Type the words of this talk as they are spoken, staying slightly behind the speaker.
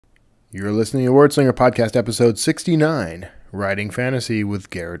You're listening to Wordslinger Podcast Episode 69, Writing Fantasy with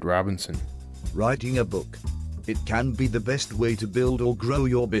Garrett Robinson. Writing a book. It can be the best way to build or grow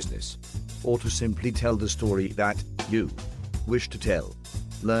your business, or to simply tell the story that you wish to tell.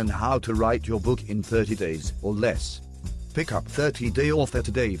 Learn how to write your book in 30 days or less. Pick up 30-Day Author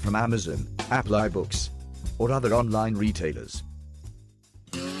today from Amazon, Apple iBooks, or other online retailers.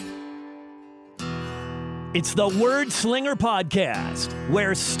 It's the Wordslinger Podcast,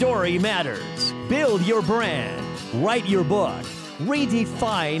 where story matters. Build your brand, write your book,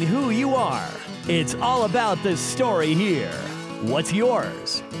 redefine who you are. It's all about the story here. What's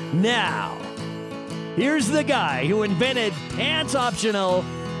yours? Now, here's the guy who invented Pants Optional,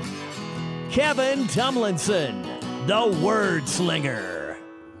 Kevin Tomlinson, the Wordslinger.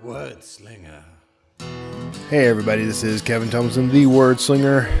 Wordslinger. Hey everybody, this is Kevin Tomlinson, the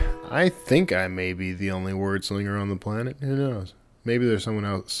Wordslinger. I think I may be the only Wordslinger on the planet. Who knows? Maybe there's someone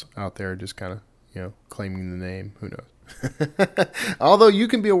else out there just kind of, claiming the name. Who knows? Although you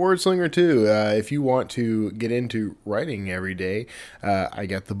can be a wordslinger too. If you want to get into writing every day, I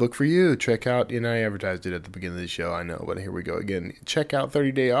got the book for you. Check out, and I advertised it at the beginning of the show, I know, but here we go again. Check out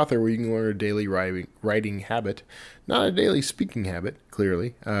 30-Day Author, where you can learn a daily writing habit. Not a daily speaking habit,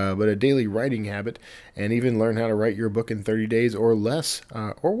 clearly, but a daily writing habit, and even learn how to write your book in 30 days or less,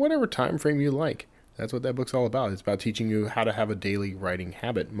 or whatever time frame you like. That's what that book's all about. It's about teaching you how to have a daily writing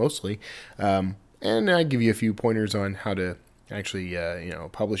habit, mostly. And I give you a few pointers on how to actually,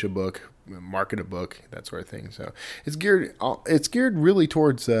 publish a book, market a book, that sort of thing. So it's geared really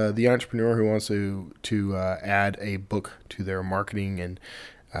towards the entrepreneur who wants to add a book to their marketing and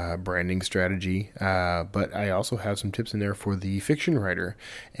branding strategy. But I also have some tips in there for the fiction writer.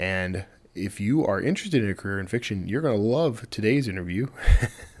 And if you are interested in a career in fiction, you're going to love today's interview.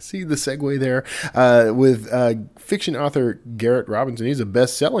 See the segue there with fiction author Garrett Robinson. He's a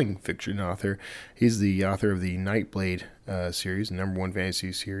best-selling fiction author. He's the author of the Nightblade series, the #1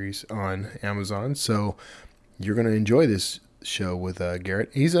 fantasy series on Amazon. So you're going to enjoy this show with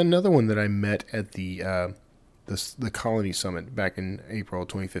Garrett. He's another one that I met at the Colony Summit back in April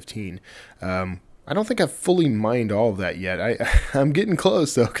 2015. I don't think I've fully mined all of that yet. I'm getting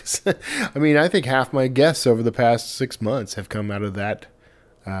close, though, because, I think half my guests over the past 6 months have come out of that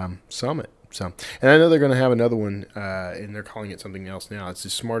summit. So, and I know they're going to have another one, and they're calling it something else now. It's the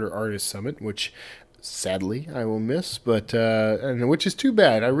Smarter Artist Summit, which, sadly, I will miss, but and which is too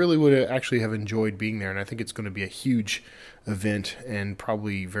bad. I really would actually have enjoyed being there, and I think it's going to be a huge event and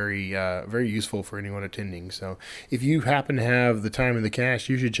probably very very useful for anyone attending. So if you happen to have the time and the cash,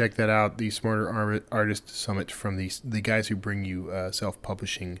 you should check that out, the Smarter Artist Summit from the guys who bring you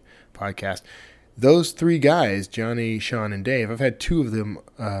self-publishing podcast. Those three guys, Johnny, Sean, and Dave, I've had two of them,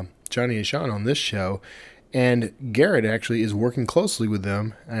 Johnny and Sean, on this show, and Garrett actually is working closely with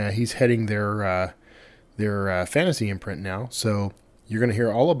them. He's heading their fantasy imprint now, so you're going to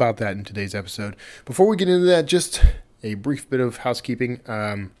hear all about that in today's episode. Before we get into that, just a brief bit of housekeeping.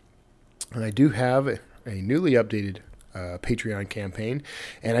 I do have a newly updated Patreon campaign,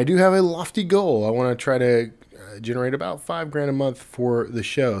 and I do have a lofty goal. I want to try to generate about $5,000 a month for the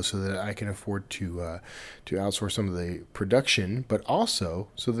show, so that I can afford to outsource some of the production, but also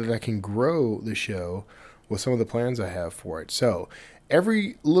so that I can grow the show with some of the plans I have for it. So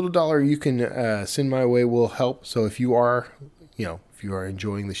every little dollar you can send my way will help. So if you are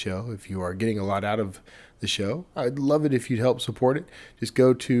enjoying the show, if you are getting a lot out of the show, I'd love it if you'd help support it. Just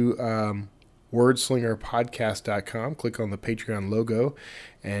go to wordslingerpodcast.com, click on the Patreon logo,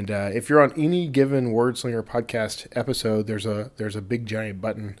 and if you're on any given Wordslinger podcast episode, there's a big giant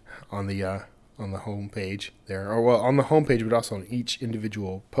button on the home page there, or on the home page, but also on each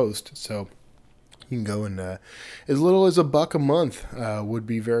individual post. So you can go and as little as $1 a month would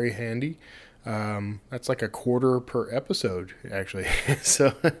be very handy. That's like $0.25 per episode, actually.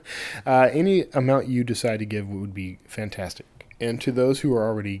 So any amount you decide to give would be fantastic. And to those who are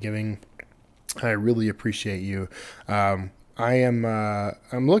already giving, I really appreciate you. I'm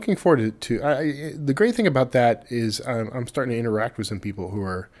looking forward to the great thing about that is I'm starting to interact with some people who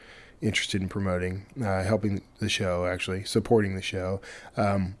are interested in promoting, helping the show, actually supporting the show.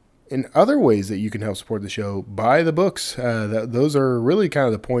 In other ways that you can help support the show, buy the books. Those are really kind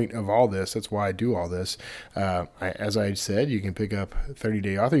of the point of all this. That's why I do all this. As I said, you can pick up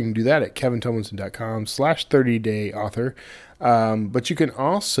 30-Day Author. You can do that at kevintomlinson.com/30-day-author. But you can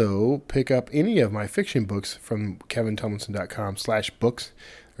also pick up any of my fiction books from kevintomlinson.com/books.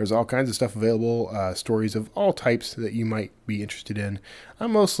 There's all kinds of stuff available, stories of all types that you might be interested in. I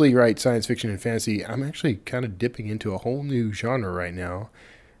mostly write science fiction and fantasy. I'm actually kind of dipping into a whole new genre right now,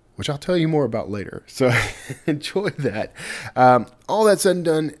 which I'll tell you more about later. So enjoy that. All that said and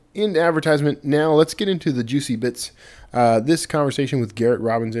done, in advertisement. Now let's get into the juicy bits. This conversation with Garrett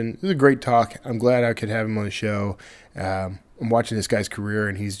Robinson is a great talk. I'm glad I could have him on the show. I'm watching this guy's career,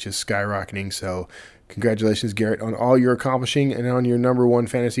 and he's just skyrocketing. So congratulations, Garrett, on all you're accomplishing and on your #1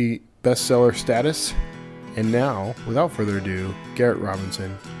 fantasy bestseller status. And now, without further ado, Garrett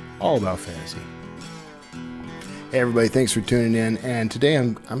Robinson, all about fantasy. Hey everybody, thanks for tuning in, and today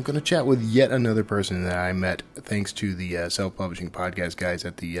I'm going to chat with yet another person that I met thanks to the self-publishing podcast guys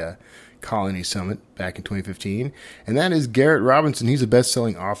at the Colony Summit back in 2015, and that is Garrett Robinson. He's a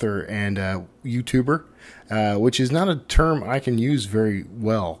best-selling author and YouTuber, which is not a term I can use very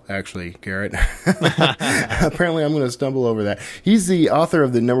well, actually, Garrett. Apparently I'm going to stumble over that. He's the author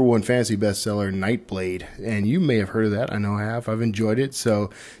of the #1 fantasy bestseller, Nightblade, and you may have heard of that. I know I have. I've enjoyed it, so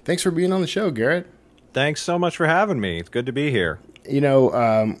thanks for being on the show, Garrett. Thanks so much for having me. It's good to be here. You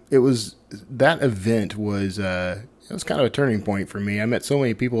know, it was that event was it was kind of a turning point for me. I met so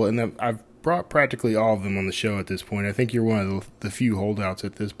many people, and I've brought practically all of them on the show at this point. I think you're one of the few holdouts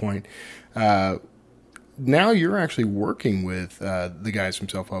at this point. Now you're actually working with the guys from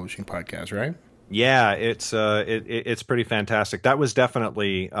Self Publishing Podcast, right? Yeah, it's pretty fantastic. That was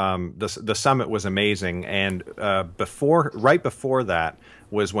definitely the summit was amazing, and right before that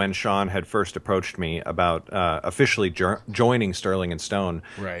was when Sean had first approached me about officially joining Sterling and Stone.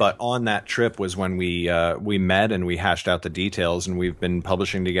 Right. But on that trip was when we met and we hashed out the details, and we've been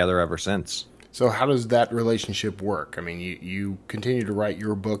publishing together ever since. So how does that relationship work? I mean, you continue to write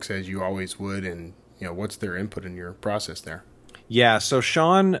your books as you always would, and what's their input in your process there? Yeah, so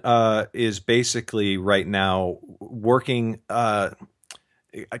Sean is basically right now working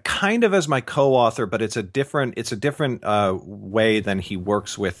kind of as my co-author, but it's a different way than he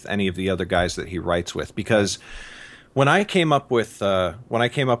works with any of the other guys that he writes with. Because when I came up with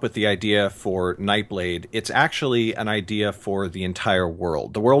the idea for Nightblade, it's actually an idea for the entire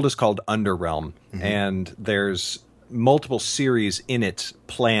world. The world is called Underrealm, and there's multiple series in it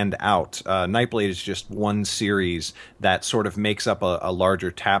planned out. Nightblade is just one series that sort of makes up a larger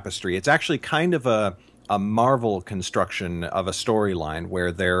tapestry. It's actually kind of a Marvel construction of a storyline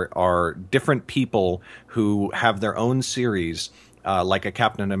where there are different people who have their own series, like a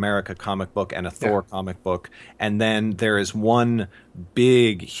Captain America comic book and a Thor comic book, and then there is one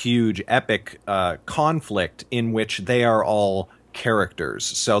big, huge, epic conflict in which they are all characters.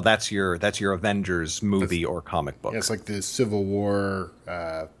 So that's your Avengers movie or comic book. Yeah, it's like the Civil War,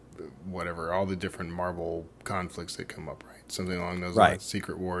 whatever, all the different Marvel conflicts that come up, right? Something along those lines,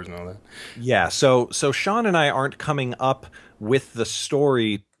 Secret Wars and all that. Yeah, so Sean and I aren't coming up with the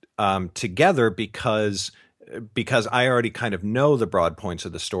story together because I already kind of know the broad points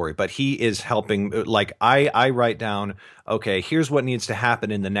of the story, but he is helping. Like I write down, okay, here's what needs to happen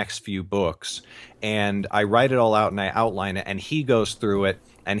in the next few books, and I write it all out and I outline it, and he goes through it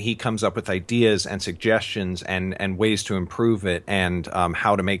and he comes up with ideas and suggestions and ways to improve it, and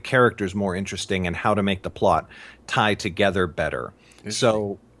how to make characters more interesting and how to make the plot tie together better.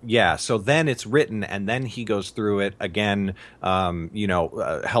 So yeah, so then it's written, and then he goes through it again,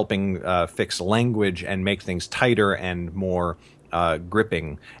 helping fix language and make things tighter and more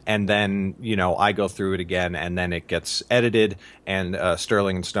gripping. And then, I go through it again, and then it gets edited, and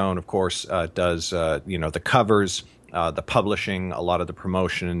Sterling and Stone, of course, does, the covers, the publishing, a lot of the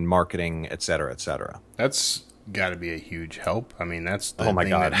promotion, marketing, et cetera, et cetera. That's got to be a huge help. I mean, that's the Oh my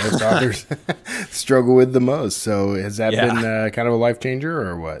thing God. that most authors struggle with the most. So has that been kind of a life changer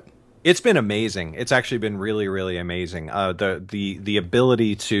or what? It's been amazing. It's actually been really, really amazing. The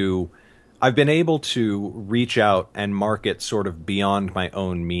ability to, I've been able to reach out and market sort of beyond my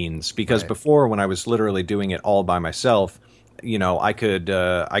own means, because before, when I was literally doing it all by myself, I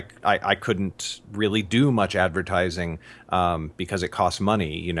couldn't really do much advertising because it costs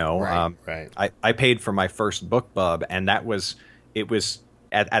money. I paid for my first book bub, and at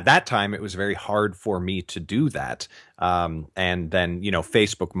that time it was very hard for me to do that. And then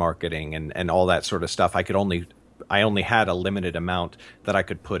Facebook marketing and all that sort of stuff. I only had a limited amount that I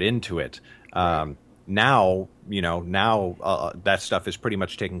could put into it. Now that stuff is pretty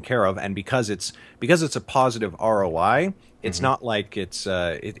much taken care of, and because it's a positive ROI, it's not like it's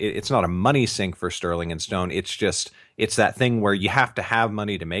not a money sink for Sterling and Stone. It's that thing where you have to have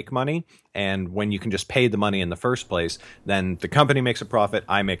money to make money, and when you can just pay the money in the first place, then the company makes a profit,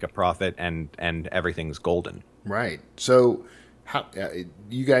 I make a profit, and everything's golden. Right. So how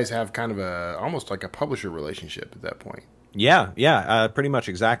you guys have kind of almost like a publisher relationship at that point. Yeah, pretty much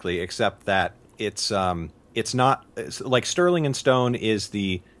exactly, except that it's not like Sterling and Stone is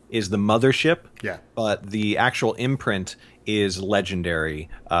the mothership, but the actual imprint is Legendary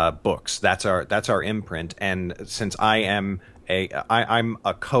Books. That's our imprint, and since I am I'm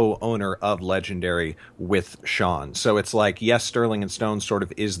a co-owner of Legendary with Sean. So it's like, yes, Sterling and Stone sort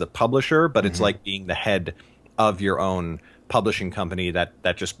of is the publisher, but it's like being the head of your own publishing company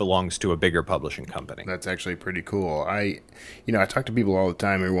that just belongs to a bigger publishing company. That's actually pretty cool. I talk to people all the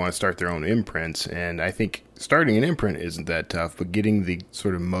time who want to start their own imprints, and I think starting an imprint isn't that tough, but getting the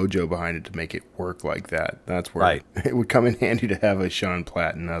sort of mojo behind it to make it work like that's where it would come in handy to have a Sean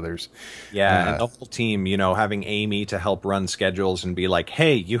Platt and others. Yeah, and the whole team, having Amy to help run schedules and be like,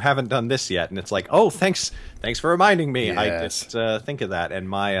 hey, you haven't done this yet. And it's like, oh, thanks for reminding me. Yes. I just think of that. And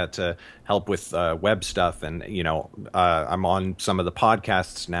Maya to help with web stuff. And, I'm on some of the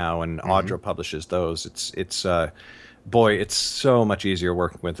podcasts now, and Audra publishes those. It's boy, it's so much easier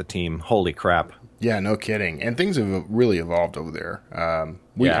working with a team. Holy crap. Yeah, no kidding. And things have really evolved over there.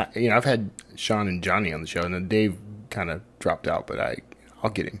 I've had Sean and Johnny on the show, and then Dave kind of dropped out, but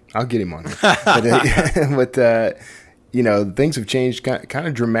I'll get him. I'll get him on here. But things have changed kind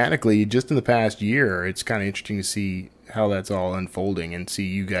of dramatically just in the past year. It's kind of interesting to see how that's all unfolding and see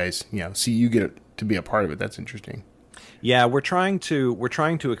you guys, see you get to be a part of it. That's interesting. Yeah, we're trying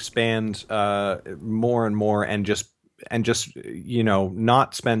to expand more and more, and just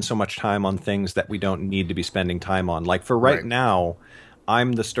not spend so much time on things that we don't need to be spending time on. Like for right now,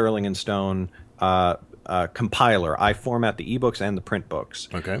 I'm the Sterling and Stone compiler. I format the ebooks and the print books.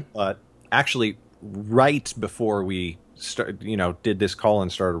 Okay. But actually, right before we did this call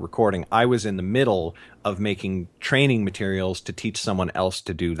and started recording, I was in the middle of making training materials to teach someone else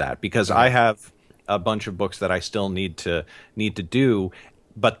to do that, because I have a bunch of books that I still need to do.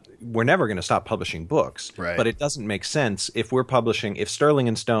 But we're never going to stop publishing books. Right. But it doesn't make sense if if Sterling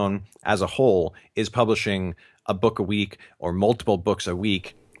and Stone as a whole is publishing a book a week or multiple books a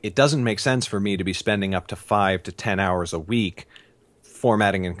week, it doesn't make sense for me to be spending up to 5 to 10 hours a week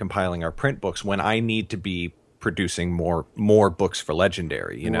formatting and compiling our print books when I need to be producing more books for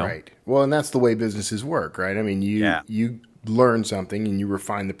Legendary, Right. Well, and that's the way businesses work, right? I mean, you learn something and you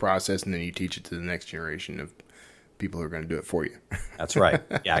refine the process, and then you teach it to the next generation of people who are going to do it for you. That's right.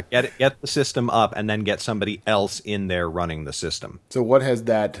 Yeah, get the system up, and then get somebody else in there running the system. So what has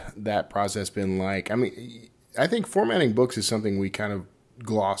that process been like? I mean, I think formatting books is something we kind of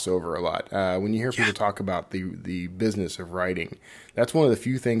gloss over a lot. When you hear people talk about the business of writing, that's one of the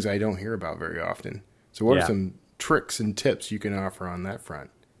few things I don't hear about very often. So what are some tricks and tips you can offer on that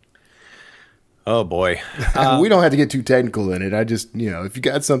front? Oh boy. We don't have to get too technical in it. I just, if you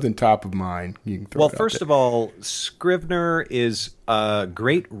got something top of mind, you can throw it out first there. of all, Scrivener is a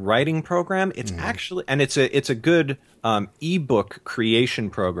great writing program. It's actually, and it's a good ebook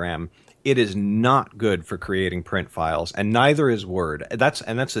creation program. It is not good for creating print files, and neither is Word. That's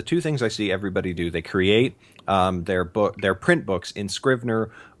the two things I see everybody do. They create their print books in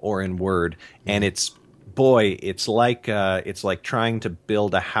Scrivener or in Word, and it's like trying to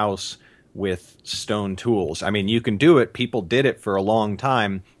build a house with stone tools. I mean, you can do it. People did it for a long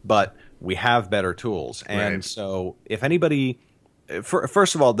time, but we have better tools. And so if anybody,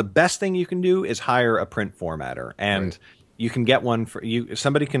 first of all, the best thing you can do is hire a print formatter, and you can get one for you.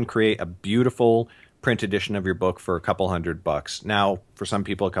 Somebody can create a beautiful print edition of your book for a couple $100. Now, for some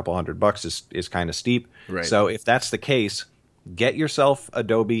people, a couple $100 is kind of steep. Right. So if that's the case, get yourself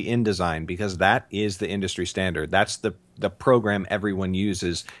Adobe InDesign, because that is the industry standard. That's the program everyone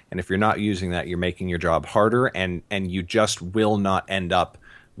uses. And if you're not using that, you're making your job harder, and you just will not end up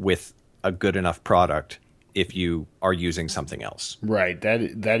with a good enough product if you are using something else. Right.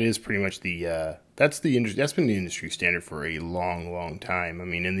 That is pretty much that's been the industry standard for a long, long time. I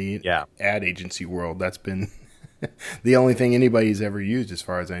mean, in the ad agency world, that's been the only thing anybody's ever used, as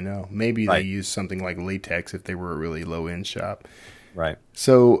far as I know. Maybe they use something like latex if they were a really low-end shop. Right.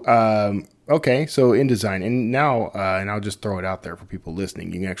 So, okay, so InDesign. And now, and I'll just throw it out there for people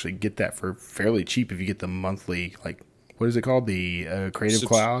listening, you can actually get that for fairly cheap if you get the monthly, like, what is it called? The Creative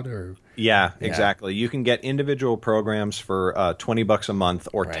Cloud? Or yeah, exactly. You can get individual programs for $20 a month,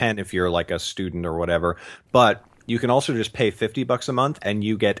 or 10 if you're like a student or whatever. But you can also just pay $50 a month, and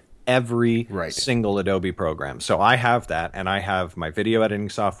you get every single Adobe program. So I have that, and I have my video editing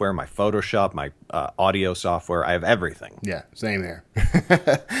software, my Photoshop, my audio software. I have everything. Yeah, same here.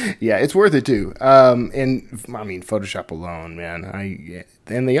 Yeah, it's worth it too. And I mean, Photoshop alone, man,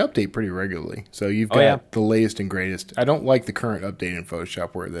 and they update pretty regularly. So you've got the latest and greatest. I don't like the current update in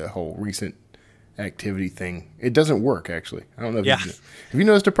Photoshop where the whole recent activity thing, it doesn't work actually. I don't know if have you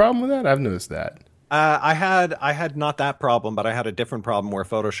noticed a problem with that? I've noticed that. I had not that problem, but I had a different problem where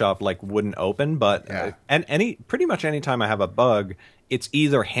Photoshop wouldn't open. But pretty much any time I have a bug, it's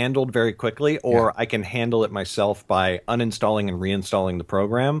either handled very quickly, or I can handle it myself by uninstalling and reinstalling the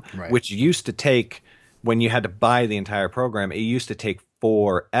program, which used to take when you had to buy the entire program, it used to take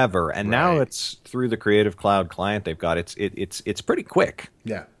forever, and now Right. it's through the Creative Cloud client they've got. It's pretty quick.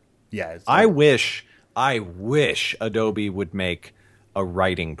 Yeah. Yeah. It's I wish Adobe would make a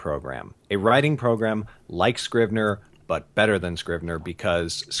writing program like Scrivener, but better than Scrivener,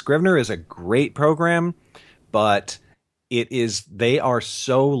 because Scrivener is a great program, but they are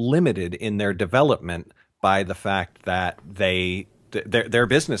so limited in their development by the fact that their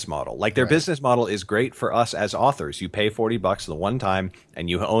business model. Like their business model is great for us as authors. You pay $40 the one time and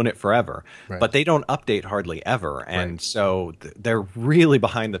you own it forever. Right. But they don't update hardly ever. And so they're really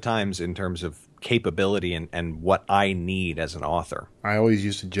behind the times in terms of capability and what I need as an author. I always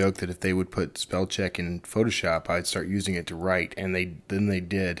used to joke that if they would put spell check in Photoshop, I'd start using it to write, and then they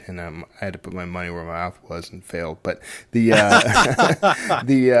did, and I had to put my money where my mouth was and failed. But the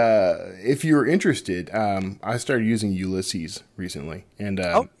if you're interested, I started using Ulysses recently, and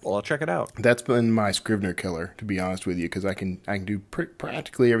Well, I'll check it out. that's been my Scrivener killer, to be honest with you, because I can do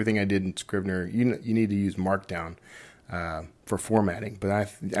practically everything I did in Scrivener. You need to use Markdown for formatting, but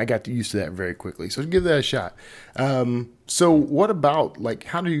I got used to that very quickly. So give that a shot. So what about, like,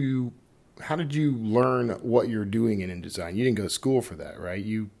 how did you learn what you're doing in InDesign? You didn't go to school for that, right?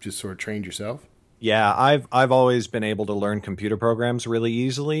 You just sort of trained yourself? Yeah, I've always been able to learn computer programs really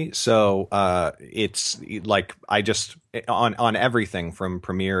easily. So it's like I just on everything from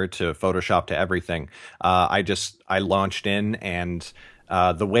Premiere to Photoshop to everything. I launched in, and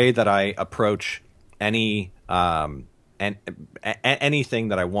the way that I approach any and anything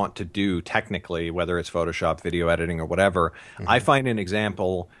that I want to do technically, whether it's Photoshop, video editing, or whatever, I find an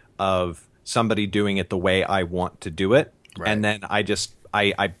example of somebody doing it the way I want to do it, and then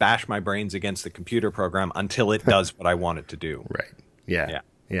I bash my brains against the computer program until it does what I want it to do. Right.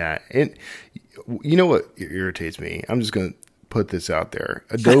 Yeah. And you know what irritates me? I'm just going to put this out there.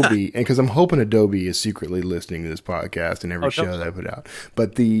 Adobe, and because I'm hoping Adobe is secretly listening to this podcast and every show that I put out.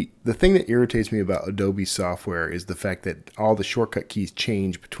 But the thing that irritates me about Adobe software is the fact that all the shortcut keys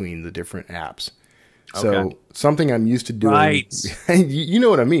change between the different apps. So something I'm used to doing, Right. you know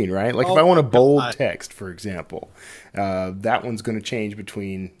what I mean, right? Like if I want to bold text, for example, that one's going to change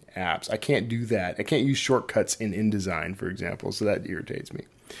between apps. I can't do that. I can't use shortcuts in InDesign, for example. So that irritates me.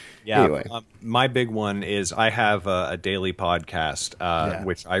 Yeah, anyway. My big one is I have a daily podcast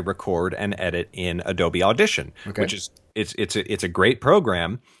which I record and edit in Adobe Audition, which is it's a great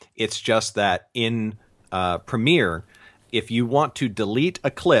program. It's just that in Premiere, if you want to delete a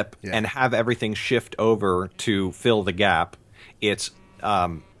clip and have everything shift over to fill the gap, it's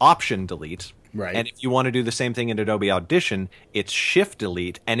Option Delete. Right. And if you want to do the same thing in Adobe Audition, it's Shift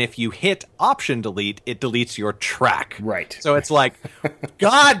Delete. And if you hit Option Delete, it deletes your track. Right. So it's like,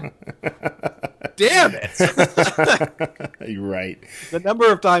 God damn it. You're right. The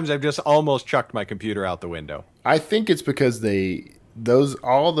number of times I've just almost chucked my computer out the window. I think it's because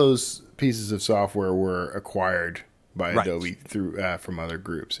all those pieces of software were acquired by Adobe through from other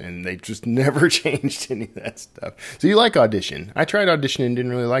groups, and they just never changed any of that stuff. So you like Audition? I tried Audition and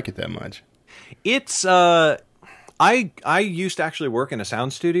didn't really like it that much. It's I used to actually work in a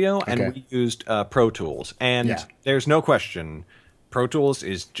sound studio, and we used Pro Tools, and there's no question Pro Tools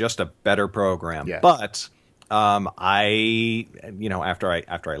is just a better program. Yeah. But after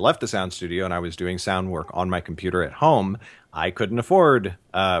I left the sound studio and I was doing sound work on my computer at home, I couldn't afford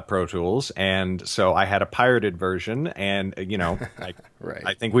Pro Tools, and so I had a pirated version. And I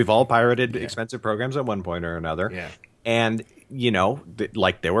think we've all pirated expensive programs at one point or another. Yeah. And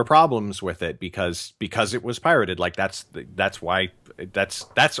there were problems with it because it was pirated. Like that's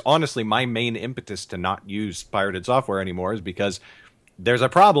honestly my main impetus to not use pirated software anymore, is because there's a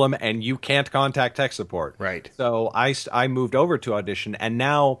problem and you can't contact tech support. Right. So I moved over to Audition, and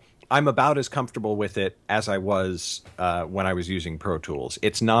now I'm about as comfortable with it as I was when I was using Pro Tools.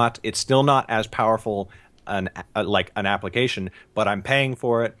 It's still not as powerful an application, but I'm paying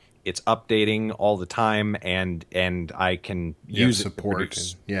for it. It's updating all the time, and I can use it to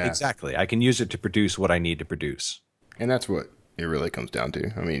produce. Exactly. I can use it to produce what I need to produce. And that's what it really comes down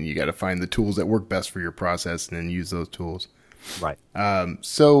to. I mean, you got to find the tools that work best for your process and then use those tools. Right.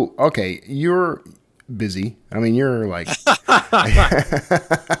 So, okay, you're busy. I mean, you're like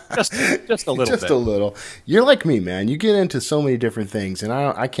just a little just bit. a little. You're like me, man. You get into so many different things, and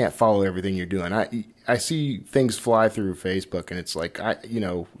I can't follow everything you're doing. I see things fly through Facebook, and it's like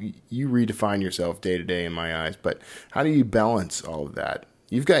you redefine yourself day to day in my eyes. But how do you balance all of that?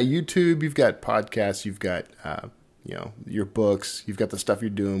 You've got YouTube, you've got podcasts, you've got your books, you've got the stuff you're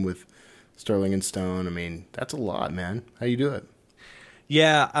doing with Sterling and Stone. I mean, that's a lot, man. How you do it?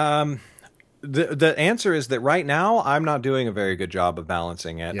 Yeah. The answer is that right now I'm not doing a very good job of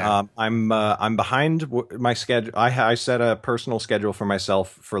balancing it. Yeah. I'm behind my schedule. I set a personal schedule for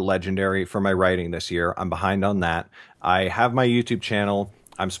myself for Legendary for my writing this year. I'm behind on that. I have my YouTube channel.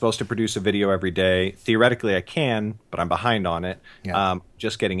 I'm supposed to produce a video every day. Theoretically, I can, but I'm behind on it. Yeah.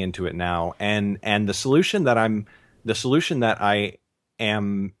 Just getting into it now. And the solution that I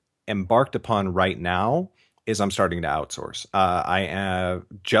am embarked upon right now is I'm starting to outsource. I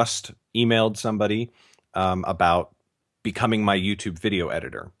just emailed somebody about becoming my YouTube video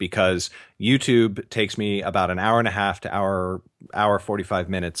editor, because YouTube takes me about an hour and a half to hour 45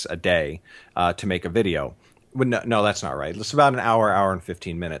 minutes a day to make a video. Well, no, that's not right. It's about an hour and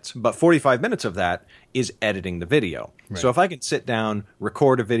 15 minutes. But 45 minutes of that is editing the video. Right. So if I can sit down,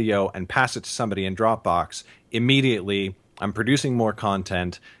 record a video, and pass it to somebody in Dropbox, immediately I'm producing more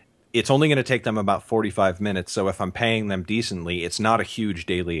content. It's only going to take them about 45 minutes. So if I'm paying them decently, it's not a huge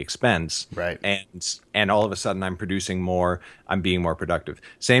daily expense. Right. And all of a sudden I'm producing more, I'm being more productive.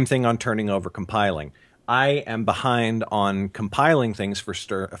 Same thing on turning over compiling. I am behind on compiling things for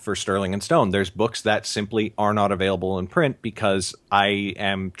Sterling and Stone. There's books that simply are not available in print because I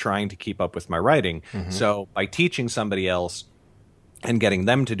am trying to keep up with my writing. Mm-hmm. So by teaching somebody else and getting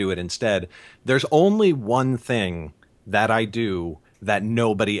them to do it instead, there's only one thing that I do that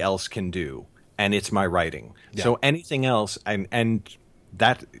nobody else can do, and it's my writing. Yeah. So anything else, and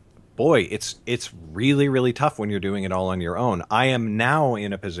that, boy, it's really, really tough when you're doing it all on your own. I am now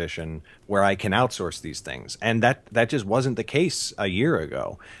in a position where I can outsource these things, and that just wasn't the case a year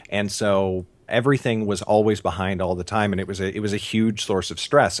ago. And so everything was always behind all the time, and it was a huge source of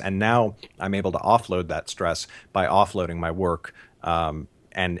stress. And now I'm able to offload that stress by offloading my work.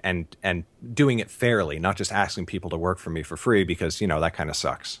 And doing it fairly, not just asking people to work for me for free, because, that kind of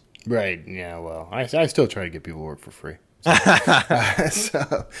sucks. Right. Yeah. Well, I still try to get people to work for free.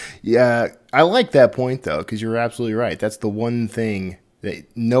 So, yeah, I like that point, though, because you're absolutely right. That's the one thing that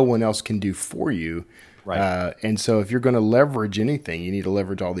no one else can do for you. Right. And so if you're going to leverage anything, you need to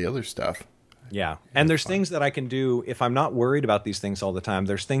leverage all the other stuff. Yeah. And there's things that I can do if I'm not worried about these things all the time.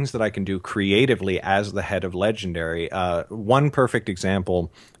 There's things that I can do creatively as the head of Legendary. One perfect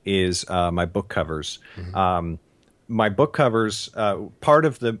example is my book covers. Mm-hmm. My book covers, part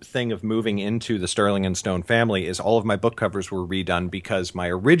of the thing of moving into the Sterling and Stone family is all of my book covers were redone because my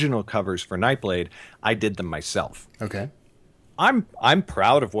original covers for Nightblade, I did them myself. Okay. I'm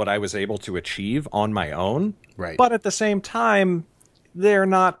proud of what I was able to achieve on my own. Right. But at the same time, they're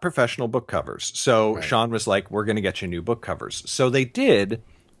not professional book covers. So right. Sean was like, we're going to get you new book covers. So they did,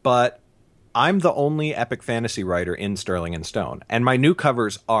 but I'm the only epic fantasy writer in Sterling and Stone. And my new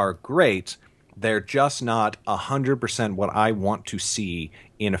covers are great. They're just not 100% what I want to see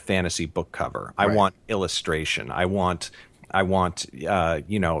in a fantasy book cover. I want illustration. I want I want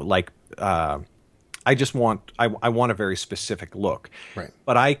a very specific look. Right.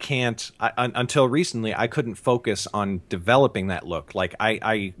 But I can't, until recently, I couldn't focus on developing that look. Like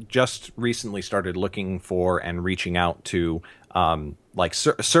I just recently started looking for and reaching out to,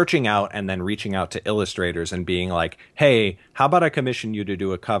 searching out and then reaching out to illustrators and being like, hey, how about I commission you to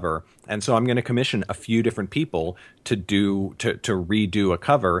do a cover? And so I'm going to commission a few different people to redo a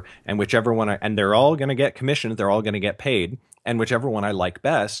cover, and whichever one, and they're all going to get commissioned, they're all going to get paid, and whichever one I like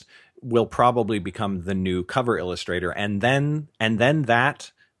best will probably become the new cover illustrator. And then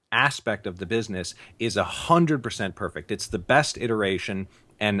that aspect of the business is 100% perfect. It's the best iteration,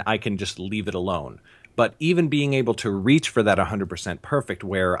 and I can just leave it alone. But even being able to reach for that 100% perfect,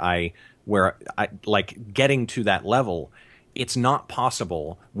 where I like getting to that level, it's not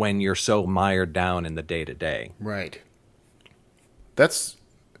possible when you're so mired down in the day-to-day. Right. That's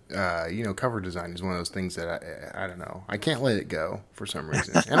cover design is one of those things that I don't know. I can't let it go for some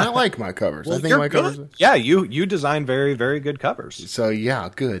reason. And I like my covers. Well, I think my good. covers. Yeah, you design very, very good covers. So yeah,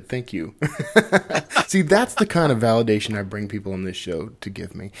 good. Thank you. See, that's the kind of validation I bring people on this show to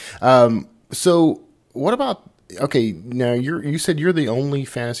give me. So what about? Okay, now you said you're the only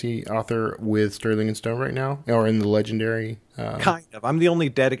fantasy author with Sterling and Stone right now, or in the Legendary. Kind of. I'm the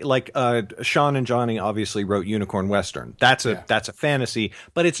only Sean and Johnny obviously wrote Unicorn Western. That's a fantasy,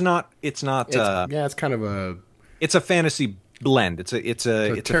 but it's not. It's kind of a. It's a fantasy blend. It's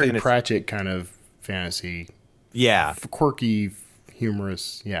a Terry Pratchett kind of fantasy. Yeah, quirky,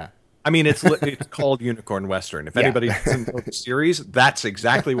 humorous. Yeah. I mean, it's called Unicorn Western. If anybody doesn't know the series, that's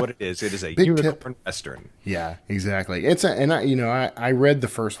exactly what it is. It is a Unicorn Western. Yeah, exactly. I read the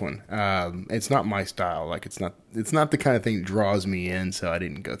first one. It's not my style. Like it's not the kind of thing that draws me in. So I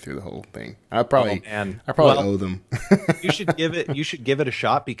didn't go through the whole thing. I probably owe them. you should give it a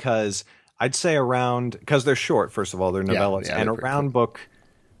shot, because I'd say because they're short. First of all, they're novellas, and around book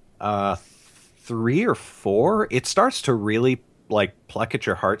 3 or 4, it starts to really like pluck at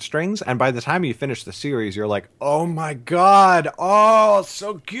your heartstrings, and by the time you finish the series, you're like, "Oh my god, oh,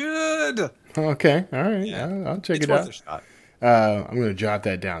 so good." Okay, all right, Yeah. I'll check It's it worth out. a shot. I'm gonna jot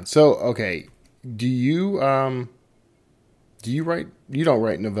that down. So, okay, do you write? You don't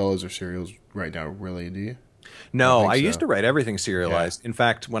write novellas or serials right now, really? Do you? No, think I so. used to write everything serialized. In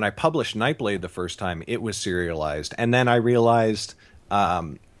fact, when I published Nightblade the first time, it was serialized, and then I realized,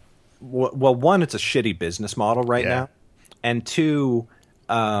 well, one, it's a shitty business model right Yeah. now, and two,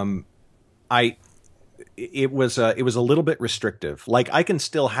 I it was a little bit restrictive. Like, I can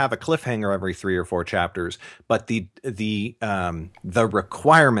still have a cliffhanger every 3 or 4 chapters, but the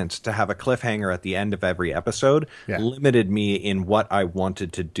requirement to have a cliffhanger at the end of every episode Yeah. limited me in what I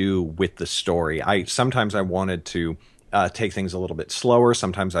wanted to do with the story. Sometimes I wanted to take things a little bit slower.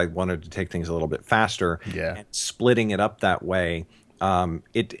 Sometimes I wanted to take things a little bit faster. Yeah. And splitting it up that way,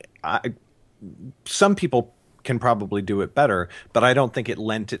 some people can probably do it better, but I don't think it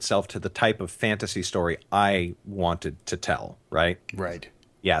lent itself to the type of fantasy story I wanted to tell, right? Right.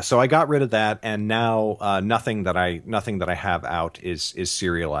 Yeah, so I got rid of that, and now nothing that I have out is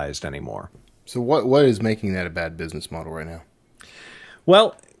serialized anymore. So what is making that a bad business model right now?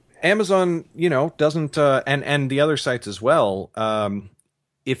 Well, Amazon, doesn't, and the other sites as well.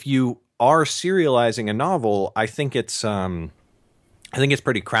 If you are serializing a novel, I think it's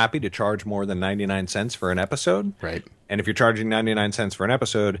pretty crappy to charge more than 99 cents for an episode. Right. And if you're charging 99 cents for an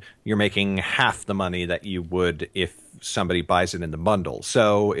episode, you're making half the money that you would if somebody buys it in the bundle.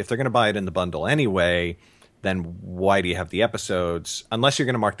 So if they're going to buy it in the bundle anyway, then why do you have the episodes? Unless you're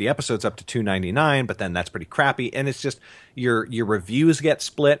going to mark the episodes up to $2.99, but then that's pretty crappy. And it's just your reviews get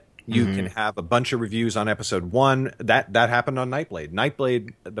split. You can have a bunch of reviews on episode 1. That happened on Nightblade.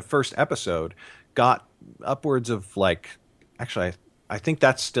 Nightblade, the first episode, got upwards of actually, I think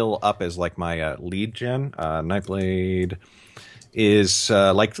that's still up as like my lead gen. Nightblade is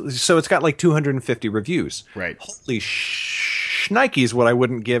so it's got like 250 reviews. Right. Holy shnikes, what I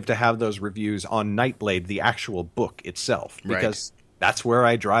wouldn't give to have those reviews on Nightblade, the actual book itself, because that's where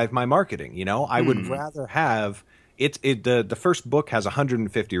I drive my marketing. I would rather have the first book has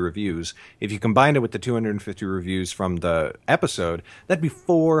 150 reviews. If you combine it with the 250 reviews from the episode, that'd be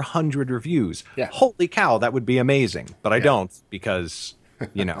 400 reviews. Yeah. Holy cow, that would be amazing. But I don't, because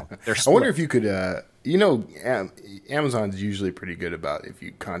they're I wonder if you could, Amazon's usually pretty good about, if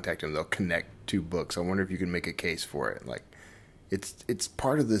you contact them, they'll connect 2 books. I wonder if you can make a case for it. Like, it's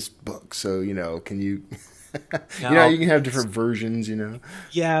part of this book, so can you, you can have different versions.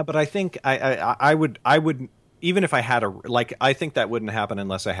 Yeah, but I think I would. Even if I had I think that wouldn't happen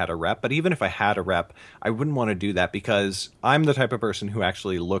unless I had a rep. But even if I had a rep, I wouldn't want to do that, because I'm the type of person who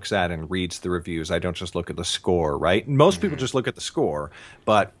actually looks at and reads the reviews. I don't just look at the score, right? Most people just look at the score,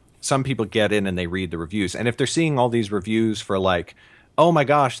 but some people get in and they read the reviews. And if they're seeing all these reviews for oh my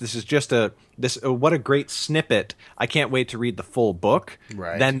gosh, this is just what a great snippet, I can't wait to read the full book.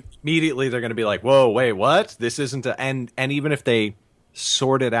 Right. Then immediately they're going to be like, whoa, wait, what? This isn't and even if they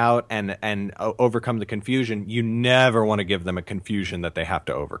sort it out and overcome the confusion, you never want to give them a confusion that they have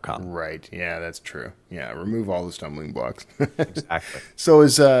to overcome. Right. Yeah, that's true. Yeah, remove all the stumbling blocks. Exactly. So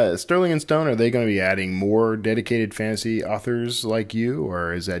is Sterling and Stone, are they going to be adding more dedicated fantasy authors like you,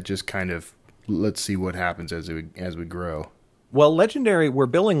 or is that just kind of, let's see what happens as we grow? Well, Legendary, we're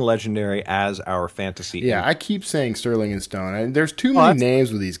billing Legendary as our fantasy. Yeah, I keep saying Sterling and Stone. There's too many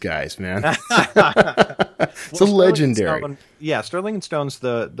names with these guys, man. So Legendary. Sterling and Stone's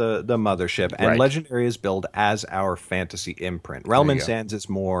the mothership, and Right. Legendary is billed as our fantasy imprint. Realm and Sands is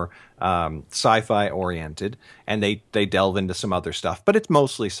more sci-fi oriented, and they delve into some other stuff, but it's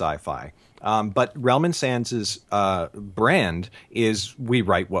mostly sci-fi. But Realm and Sands' brand is we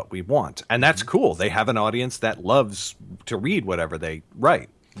write what we want, and that's cool. They have an audience that loves to read whatever they write.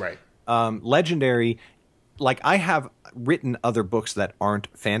 Right. Legendary, I have written other books that aren't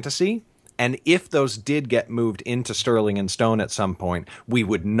fantasy, and if those did get moved into Sterling and Stone at some point, we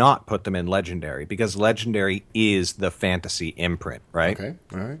would not put them in Legendary, because Legendary is the fantasy imprint, right? Okay.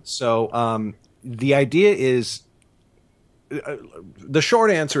 All right. So the idea is, the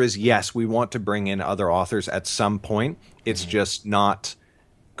short answer is yes, we want to bring in other authors at some point. It's just not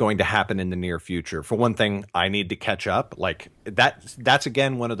going to happen in the near future. For one thing, I need to catch up. That's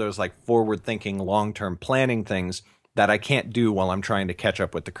again one of those forward-thinking, long-term planning things that I can't do while I'm trying to catch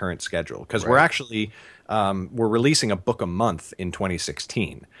up with the current schedule. Because we're actually we're releasing a book a month in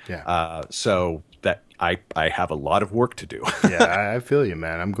 2016. Yeah. So that I have a lot of work to do. Yeah, I feel you,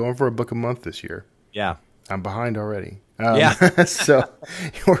 man. I'm going for a book a month this year. Yeah. I'm behind already. Yeah. So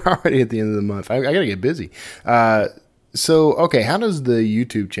we're already at the end of the month. I got to get busy. So, okay, how does the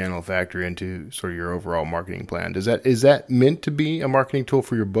YouTube channel factor into sort of your overall marketing plan? Is that meant to be a marketing tool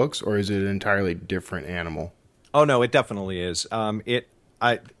for your books, or is it an entirely different animal? Oh no, it definitely is. I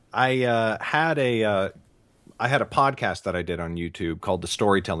had a podcast that I did on YouTube called the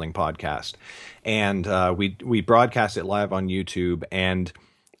Storytelling Podcast, and we broadcast it live on YouTube. And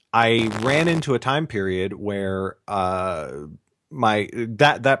I ran into a time period where my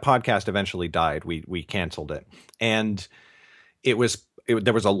that podcast eventually died. We canceled it, and there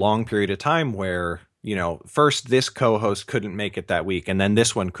was a long period of time where, you know, first this co-host couldn't make it that week, and then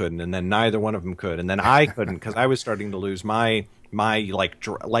this one couldn't, and then neither one of them could, and then I couldn't because I was starting to lose my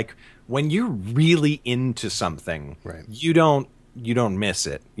like when you're really into something, right, you don't miss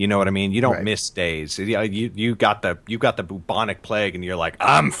it. You know what I mean? You don't right. miss days. You got the bubonic plague, and you're like,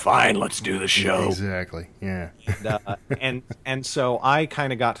 I'm fine. Let's do the show. Exactly. Yeah. And so I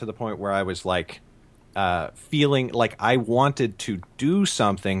kind of got to the point where I was like, feeling like I wanted to do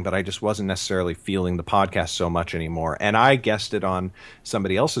something, but I just wasn't necessarily feeling the podcast so much anymore. And I guested on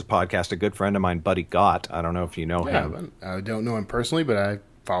somebody else's podcast, a good friend of mine, Buddy Gott. I don't know if you know him. I don't know him personally, but I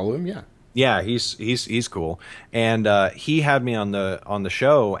follow him. Yeah. Yeah, he's cool, and he had me on the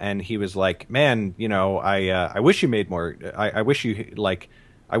show, and he was like, "Man, you know, I wish you made more. I wish you like,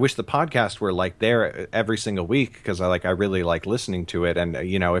 I wish the podcast were like there every single week because I really like listening to it, and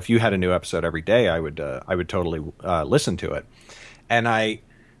you know, if you had a new episode every day, I would totally listen to it." And I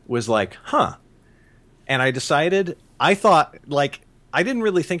was like, "Huh," and I decided I thought like. I didn't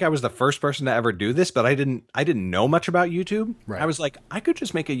really think I was the first person to ever do this, but I didn't know much about YouTube. Right. I was like, I could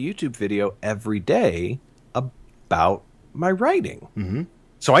just make a YouTube video every day about my writing. Mm-hmm.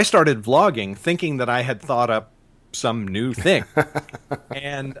 So I started vlogging thinking that I had thought up some new thing.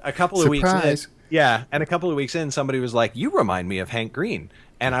 And a couple of weeks in, somebody was like, "You remind me of Hank Green."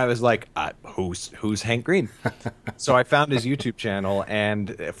 And I was like, who's Hank Green? So I found his YouTube channel,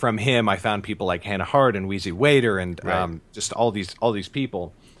 and from him I found people like Hannah Hart and Wheezy Waiter and just all these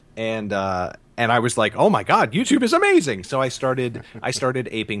people. And I was like, oh my God, YouTube is amazing. So I started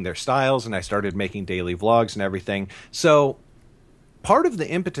aping their styles, and I started making daily vlogs and everything. So part of the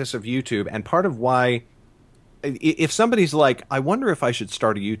impetus of YouTube, and part of why, if somebody's like, I wonder if I should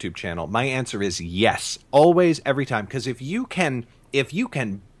start a YouTube channel, my answer is yes, always, every time. Because if you can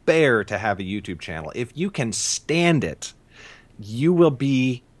bear to have a YouTube channel, if you can stand it, you will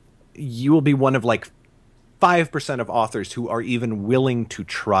be one of like 5% of authors who are even willing to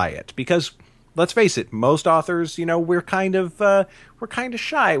try it. Because let's face it, most authors, you know, we're kind of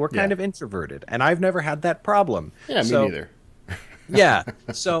shy, we're kind of introverted, and I've never had that problem. Yeah, me neither. Yeah,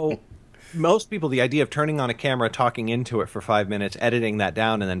 so most people, the idea of turning on a camera, talking into it for 5 minutes, editing that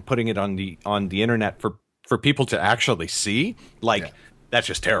down, and then putting it on the internet for people to actually see, like, that's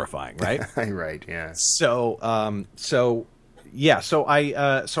just terrifying, right? Right, yeah. So I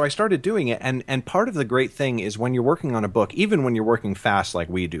started doing it, and part of the great thing is when you're working on a book, even when you're working fast like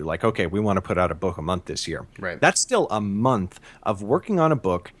we do, like, okay, we want to put out a book a month this year. Right. That's still a month of working on a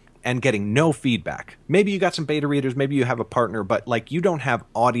book and getting no feedback. Maybe you got some beta readers, maybe you have a partner, but like you don't have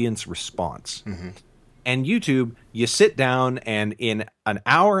audience response. Mm-hmm. And YouTube, you sit down, and in an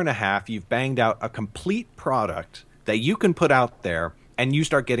hour and a half, you've banged out a complete product that you can put out there, and you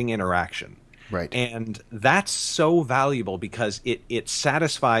start getting interaction. Right. And that's so valuable because it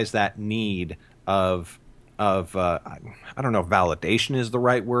satisfies that need of I don't know if validation is the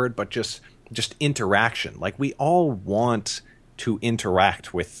right word, but just interaction. Like, we all want to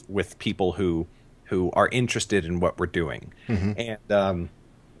interact with people who are interested in what we're doing. Mm-hmm.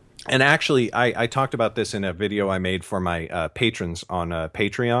 And actually, I talked about this in a video I made for my patrons on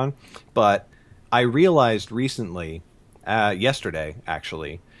Patreon, but I realized recently, yesterday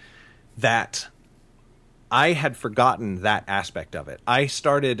actually, that I had forgotten that aspect of it. I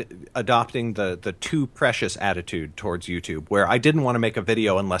started adopting the too precious attitude towards YouTube, where I didn't want to make a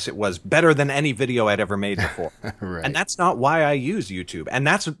video unless it was better than any video I'd ever made before. Right. And that's not why I use YouTube. And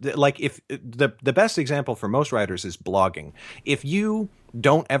that's like, if the best example for most writers is blogging. If you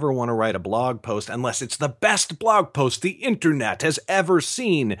don't ever want to write a blog post unless it's the best blog post the internet has ever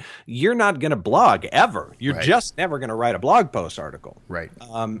seen, you're not going to blog ever. You're just never going to write a blog post article. Right.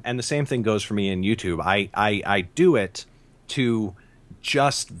 And the same thing goes for me in YouTube. I do it to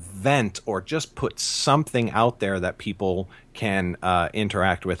just vent or just put something out there that people can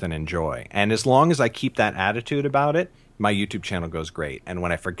interact with and enjoy. And as long as I keep that attitude about it, my YouTube channel goes great. And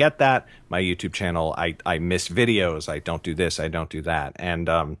when I forget that, my YouTube channel, I miss videos. I don't do this. I don't do that. And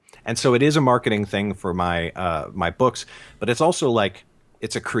so it is a marketing thing for my my books, but it's also like,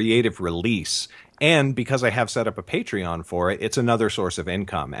 it's a creative release. And because I have set up a Patreon for it, it's another source of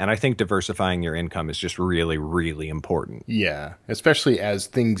income. And I think diversifying your income is just really, really important. Yeah, especially as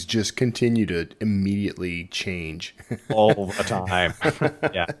things just continue to immediately change All the time.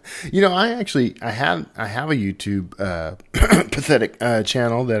 Yeah. You know, I have a YouTube pathetic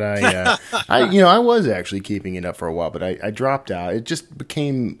channel that I was actually keeping it up for a while, but I dropped out. It just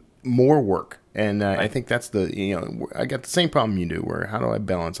became more work. And I think that's I got the same problem you do, where how do I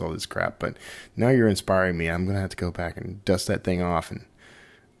balance all this crap? But now you're inspiring me. I'm going to have to go back and dust that thing off. And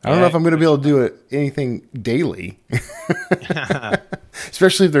I don't know if I'm going to be able to do anything daily,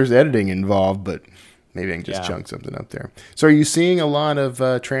 especially if there's editing involved, but maybe I can just chunk something up there. So are you seeing a lot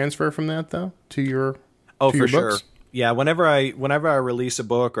of transfer from that, though, to your for your sure. books? Yeah, whenever I release a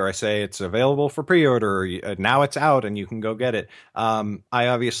book or I say it's available for pre-order, or now it's out and you can go get it,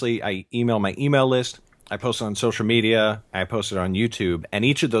 I email my email list. I post it on social media. I post it on YouTube, and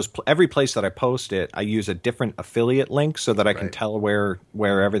each of those, every place that I post it, I use a different affiliate link so that I can tell where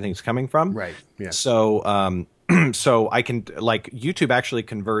everything's coming from. Right. Yeah. So, so I can, like, YouTube actually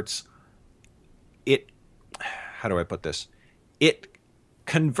converts it. How do I put this? It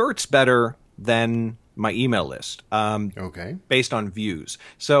converts better than my email list. Okay. Based on views.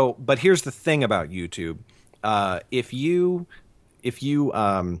 So, but here's the thing about YouTube. If you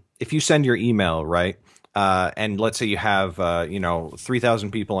send your email, right, and let's say you have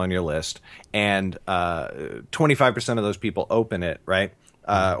 3,000 people on your list, and 25% of those people open it, right,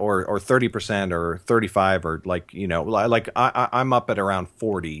 or 30% or 35, or I'm up at around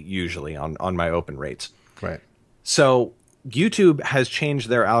 40 usually on my open rates. Right. So YouTube has changed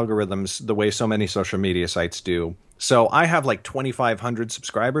their algorithms the way so many social media sites do. So I have like 2,500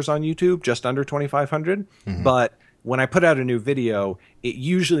 subscribers on YouTube, just under 2,500. But when I put out a new video, it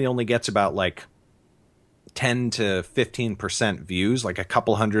usually only gets about like 10 to 15% views, like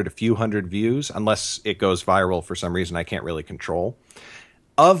a few hundred views, unless it goes viral for some reason I can't really control.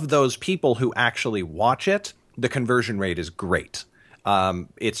 Of those people who actually watch it, the conversion rate is great.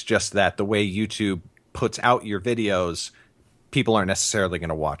 It's just that the way YouTube puts out your videos, people aren't necessarily going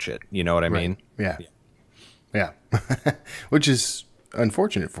to watch it. You know what I mean? Yeah. Which is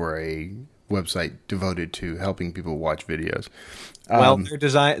unfortunate for a website devoted to helping people watch videos. Well, they're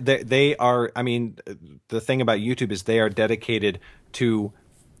designed. They are. I mean, the thing about YouTube is they are dedicated to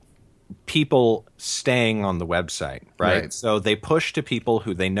people staying on the website, right? So they push to people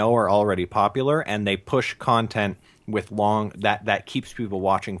who they know are already popular, and they push content with that keeps people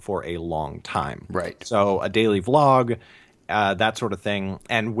watching for a long time. Right. So a daily vlog, that sort of thing.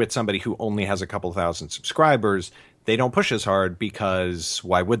 And with somebody who only has a couple thousand subscribers, they don't push as hard, because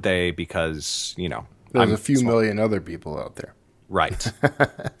why would they? Because, there's a few million other people out there. Right.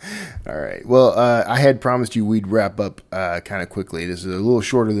 All right. Well, I had promised you we'd wrap up kind of quickly. This is a little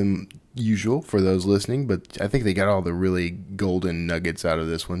shorter than usual for those listening, but I think they got all the really golden nuggets out of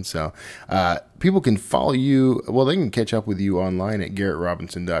this one. So people can follow you. Well, they can catch up with you online at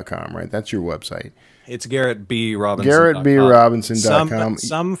GarrettRobinson.com, right? That's your website. It's Garrett B. Robinson. GarrettBRobinson.com.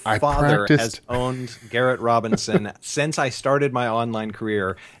 Some father has owned Garrett Robinson since I started my online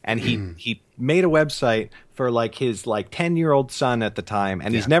career, and he made a website for like his 10-year-old son at the time,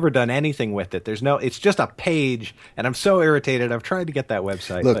 and he's never done anything with it. It's just a page, and I'm so irritated. I've tried to get that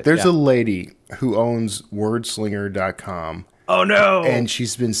website. Look, there's a lady who owns wordslinger.com. Oh no! And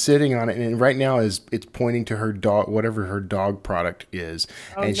she's been sitting on it, and right now it's pointing to her dog, whatever her dog product is,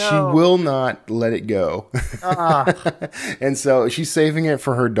 she will not let it go. And so she's saving it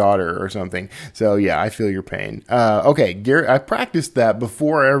for her daughter or something. So yeah, I feel your pain. Okay, Garrett, I practiced that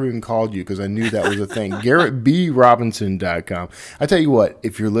before I ever even called you, because I knew that was a thing. GarrettBRobinson.com. I tell you what,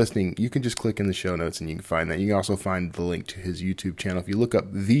 if you're listening, you can just click in the show notes and you can find that. You can also find the link to his YouTube channel if you look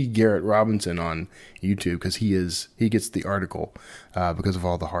up the Garrett Robinson on YouTube, because he gets the article because of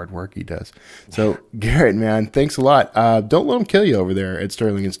all the hard work he does. So Garrett, man, thanks a lot. Don't let him kill you over there at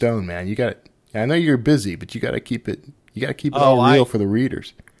Sterling and Stone, man. You got it. I know you're busy, but you got to keep it. You got to keep it all real for the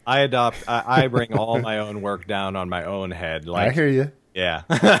readers. I bring all my own work down on my own head. I hear you. Yeah.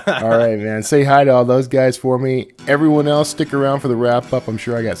 All right, man. Say hi to all those guys for me. Everyone else, stick around for the wrap up. I'm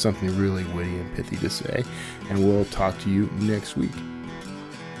sure I got something really witty and pithy to say, and we'll talk to you next week.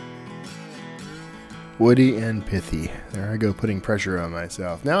 Woody and pithy. There I go, putting pressure on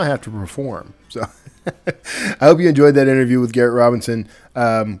myself. Now I have to perform. So I hope you enjoyed that interview with Garrett Robinson.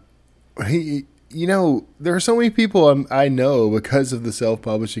 There are so many people I know because of the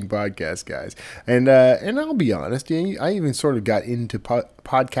self-publishing podcast guys, and I'll be honest, I even sort of got into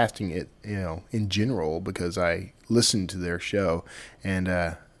podcasting it, in general, because I listened to their show,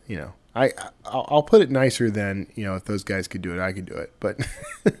 and I'll put it nicer than, if those guys could do it, I could do it. But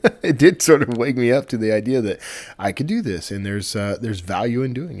it did sort of wake me up to the idea that I could do this, and there's value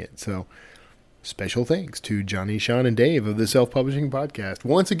in doing it. So special thanks to Johnny, Sean, and Dave of the Self-Publishing Podcast.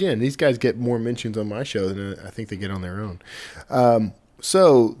 Once again, these guys get more mentions on my show than I think they get on their own.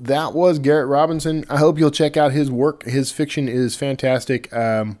 So that was Garrett Robinson. I hope you'll check out his work. His fiction is fantastic.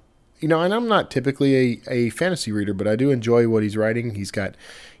 And I'm not typically a fantasy reader, but I do enjoy what he's writing. He's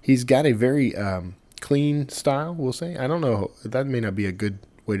got a very clean style, we'll say. I don't know. That may not be a good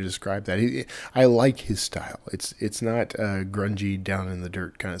way to describe that. I like his style. It's not grungy, down in the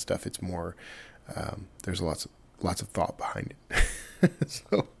dirt kind of stuff. It's more, there's lots of thought behind it.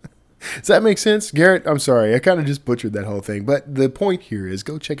 So, does that make sense? Garrett, I'm sorry. I kind of just butchered that whole thing. But the point here is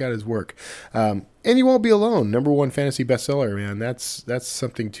go check out his work. And you won't be alone. #1 fantasy bestseller, man. That's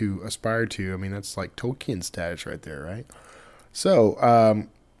something to aspire to. I mean, that's like Tolkien status right there, right? So,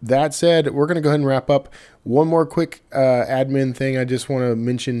 that said, we're going to go ahead and wrap up. One more quick admin thing I just want to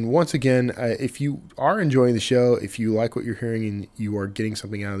mention. Once again, if you are enjoying the show, if you like what you're hearing and you are getting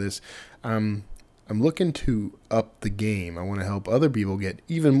something out of this, I'm looking to up the game. I want to help other people get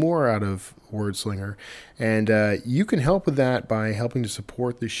even more out of WordSlinger. And you can help with that by helping to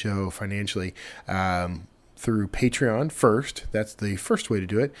support the show financially through Patreon first. That's the first way to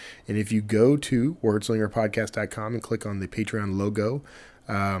do it. And if you go to wordslingerpodcast.com and click on the Patreon logo,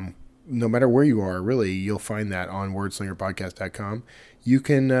 no matter where you are, really, you'll find that on wordslingerpodcast.com. You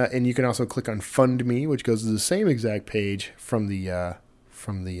can also click on Fund Me, which goes to the same exact page from the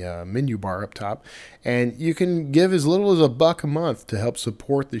menu bar up top, and you can give as little as $1 a month to help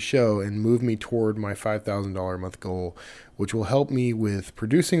support the show and move me toward my $5,000 a month goal, which will help me with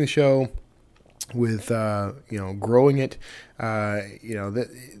producing the show, with growing it.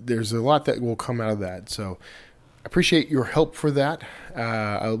 There's a lot that will come out of that. So I appreciate your help for that.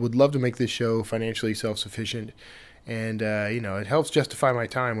 I would love to make this show financially self-sufficient. And, it helps justify my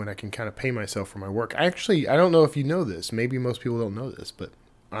time when I can kind of pay myself for my work. I don't know if you know this. Maybe most people don't know this, but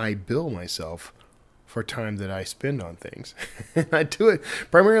I bill myself for time that I spend on things. I do it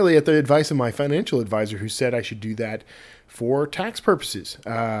primarily at the advice of my financial advisor, who said I should do that for tax purposes,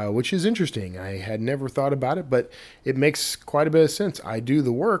 which is interesting. I had never thought about it, but it makes quite a bit of sense. I do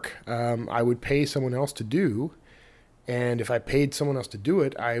the work I would pay someone else to do. And if I paid someone else to do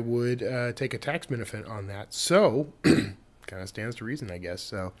it, I would take a tax benefit on that. So, kind of stands to reason, I guess.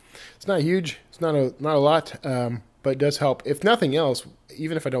 So, it's not huge. It's not a lot, but it does help. If nothing else,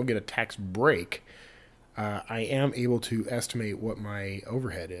 even if I don't get a tax break, I am able to estimate what my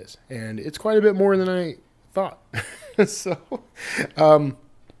overhead is, and it's quite a bit more than I thought. So,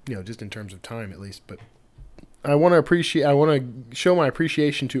 just in terms of time, at least, but. I want to show my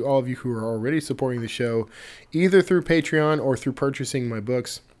appreciation to all of you who are already supporting the show, either through Patreon or through purchasing my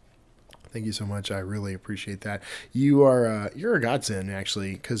books. Thank you so much. I really appreciate that. You're a godsend,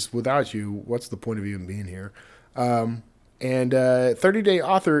 actually, because without you, what's the point of even being here? And 30-Day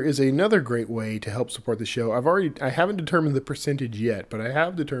Author is another great way to help support the show. I haven't determined the percentage yet, but I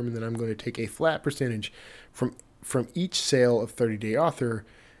have determined that I'm going to take a flat percentage from each sale of 30-Day Author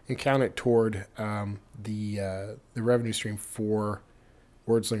and count it toward the revenue stream for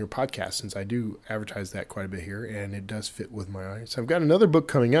WordSlinger Podcast, since I do advertise that quite a bit here, and it does fit with my audience. I've got another book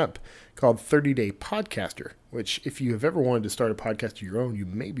coming up called 30-Day Podcaster, which if you have ever wanted to start a podcast of your own, you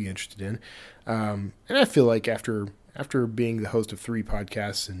may be interested in. And I feel like after being the host of 3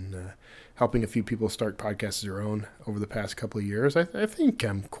 podcasts and helping a few people start podcasts of their own over the past couple of years, I think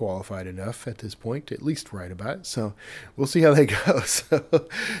I'm qualified enough at this point to at least write about it. So we'll see how that goes. So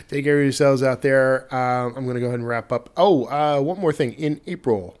take care of yourselves out there. I'm going to go ahead and wrap up. One more thing. In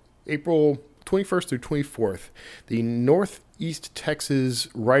April 21st through 24th, the Northeast Texas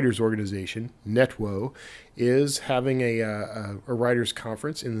Writers Organization, NETWO, is having a writers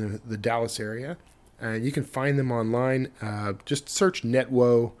conference in the Dallas area. You can find them online. Just search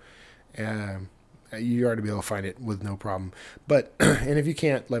NETWO. You ought to be able to find it with no problem. But, and if you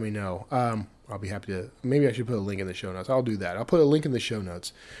can't, let me know. I'll be happy to. Maybe I should put a link in the show notes. I'll do that. I'll put a link in the show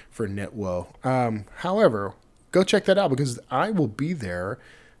notes for NETWO. However, go check that out, because I will be there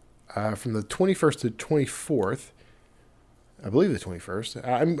from the 21st to 24th. I believe the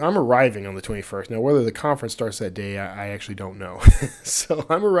 21st. I'm arriving on the 21st. Now, whether the conference starts that day, I actually don't know. So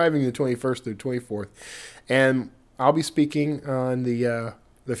I'm arriving the 21st through 24th. And I'll be speaking on the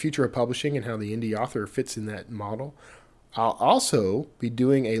future of publishing and how the indie author fits in that model. I'll also be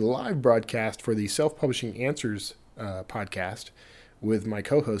doing a live broadcast for the Self-Publishing Answers podcast with my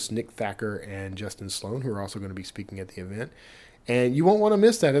co-hosts Nick Thacker and Justin Sloan, who are also going to be speaking at the event. And you won't want to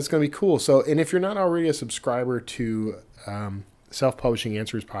miss that. It's going to be cool. So, and if you're not already a subscriber to Self-Publishing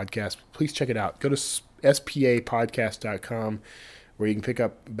Answers podcast. Please check it out. Go to spapodcast.com where you can pick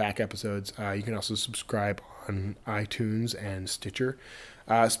up back episodes. You can also subscribe on iTunes and Stitcher.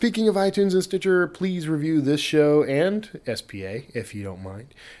 Speaking of iTunes and Stitcher, please review this show and SPA, if you don't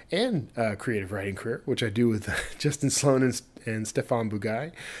mind, and Creative Writing Career, which I do with Justin Sloan and Stefan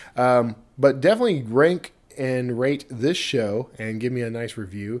Bugai. But definitely rank and rate this show and give me a nice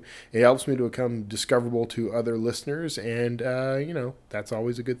review. It helps me to become discoverable to other listeners, and, that's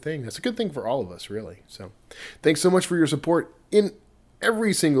always a good thing. That's a good thing for all of us, really. So thanks so much for your support in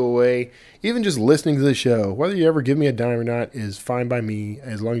every single way. Even just listening to the show, whether you ever give me a dime or not, is fine by me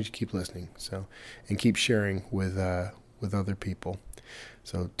as long as you keep listening. So, and keep sharing with other people.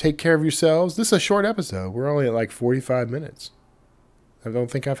 So take care of yourselves. This is a short episode. We're only at like 45 minutes. I don't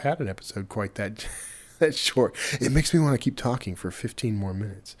think I've had an episode quite that short. It makes me want to keep talking for 15 more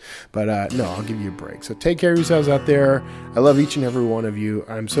minutes. But no, I'll give you a break. So take care of yourselves out there. I love each and every one of you.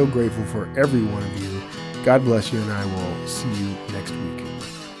 I'm so grateful for every one of you. God bless you, and I will see you next week.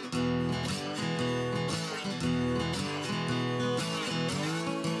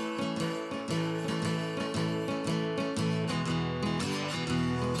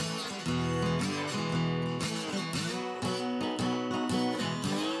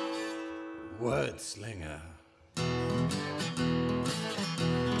 Word Slinger.